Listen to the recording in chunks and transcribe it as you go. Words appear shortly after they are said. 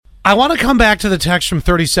I want to come back to the text from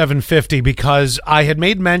 3750 because I had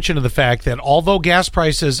made mention of the fact that although gas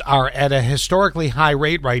prices are at a historically high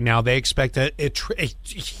rate right now, they expect a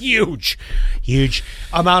huge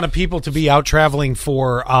amount of people to be out traveling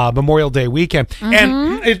for Memorial Day weekend. Mm-hmm.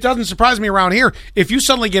 And it doesn't surprise me around here. If you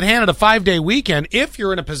suddenly get handed a 5-day weekend, if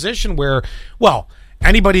you're in a position where, well,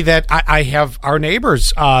 anybody that I have, our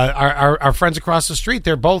neighbors, our friends across the street,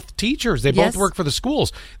 they're both teachers. They both work for the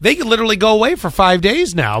schools. They can literally go away for 5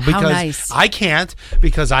 days now because I can't,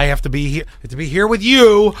 because I have to be here with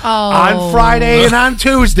you on Friday and on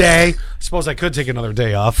Tuesday. I suppose I could take another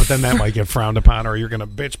day off, but then that might get frowned upon, or you're going to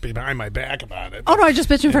bitch behind my back about it. Oh, no, I just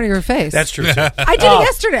bitched in front of your face. That's true, too. I did it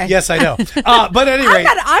yesterday. Yes, I know. But anyway.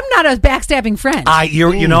 I'm not a backstabbing friend.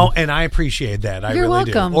 You know, and I appreciate that. I You're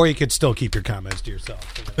really welcome. do. Or you could still keep your comments to yourself.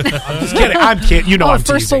 I'm just kidding. I'm kidding. You know I'm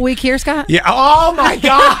teasing. First full week here, Scott? Yeah. Oh, my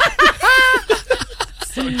God.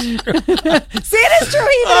 So true. See, it is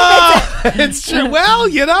true. It's true. Well,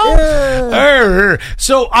 you know.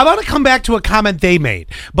 So I want to come back to a comment they made,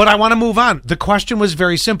 but I want to move on. The question was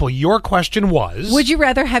very simple. Your question was, would you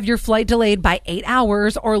rather have your flight delayed by 8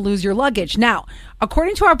 hours or lose your luggage? Now,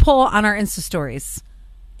 according to our poll on our Insta stories,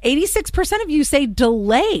 86% of you say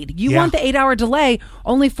delayed. You want the 8-hour delay.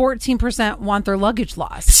 Only 14% want their luggage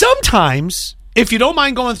lost. Sometimes, if you don't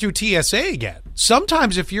mind going through TSA again,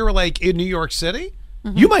 sometimes if you're like in New York City,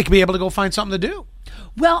 you might be able to go find something to do.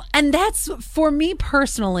 Well, and that's, for me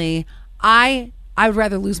personally, I would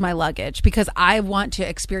rather lose my luggage because I want to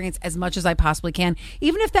experience as much as I possibly can,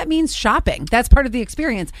 even if that means shopping. That's part of the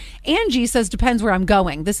experience. Angie says, depends where I'm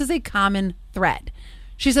going. This is a common thread.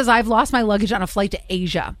 She says, I've lost my luggage on a flight to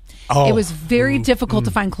Asia. It was very difficult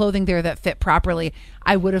to find clothing there that fit properly.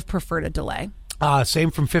 I would have preferred a delay.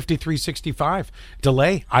 Same from 5365.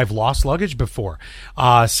 Delay. I've lost luggage before.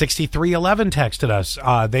 6311 texted us.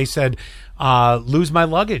 They said, lose my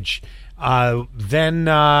luggage. Then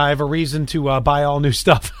I have a reason to buy all new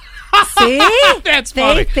stuff. See? That's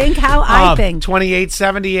funny. They think how I think.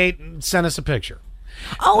 2878 sent us a picture.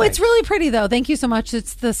 Oh, nice. It's really pretty, though. Thank you so much.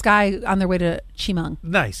 It's the sky on their way to Chimeng.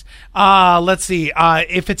 Nice. Let's see.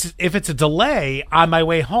 If it's a delay on my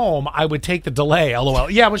way home, I would take the delay. LOL.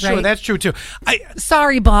 Yeah, well, sure. Right. That's true, too.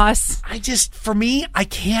 Sorry, boss. For me,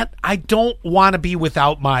 I don't want to be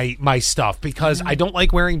without my stuff because I don't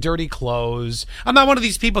like wearing dirty clothes. I'm not one of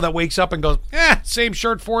these people that wakes up and goes, same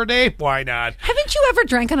shirt for a day. Why not? Haven't you ever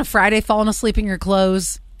drank on a Friday, fallen asleep in your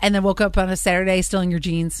clothes, and then woke up on a Saturday still in your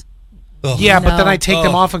jeans? Yeah, but then I take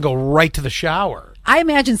them off and go right to the shower. I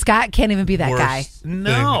imagine Scott can't even be that guy.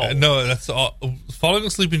 No, that's all. Falling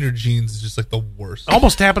asleep in your jeans is just like the worst.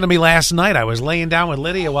 Almost happened to me last night. I was laying down with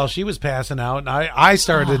Lydia while she was passing out, and I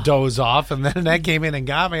started to doze off, and then that came in and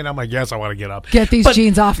got me, and I'm like, yes, I want to get up. Get these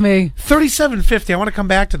jeans off me. 3750, I want to come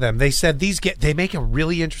back to them. They said they make a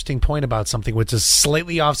really interesting point about something, which is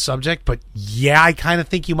slightly off subject, but yeah, I kind of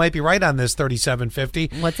think you might be right on this,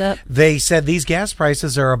 3750. What's up? They said these gas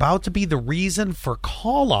prices are about to be the reason for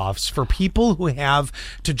call-offs for people who have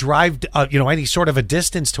to drive any sort of a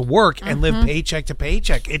distance to work and live paycheck to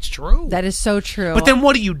paycheck. It's true. That is so true. But then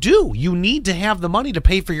what do? You need to have the money to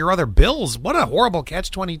pay for your other bills. What a horrible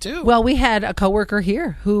catch-22. Well, we had a coworker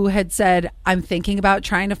here who had said, I'm thinking about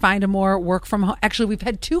trying to find a more work from home. Actually, we've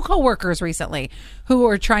had 2 coworkers recently who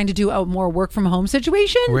are trying to do a more work from home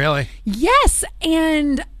situation. Really? Yes.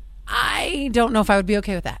 And I don't know if I would be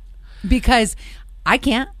okay with that because I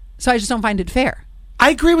can't. So I just don't find it fair. I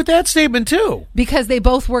agree with that statement, too. Because they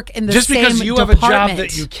both work in the same department. Just because you have a job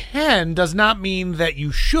that you can does not mean that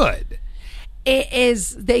you should.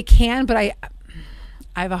 They can, but I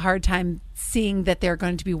have a hard time seeing that they're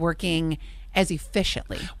going to be working as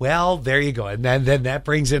efficiently. Well, there you go. And then that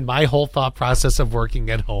brings in my whole thought process of working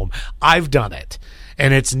at home. I've done it.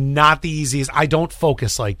 And it's not the easiest. I don't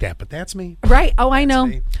focus like that, but that's me. Right. Oh, I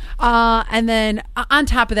know. And then on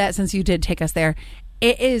top of that, since you did take us there,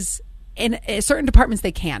 it is... in certain departments,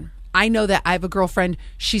 they can. I know that I have a girlfriend.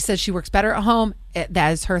 She says she works better at home.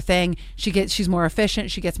 That is her thing. She's more efficient.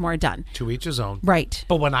 She gets more done. To each his own. Right.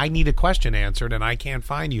 But when I need a question answered and I can't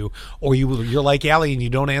find you, or you're like Allie and you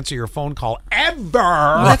don't answer your phone call ever.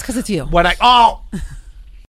 Well, that's because it's you.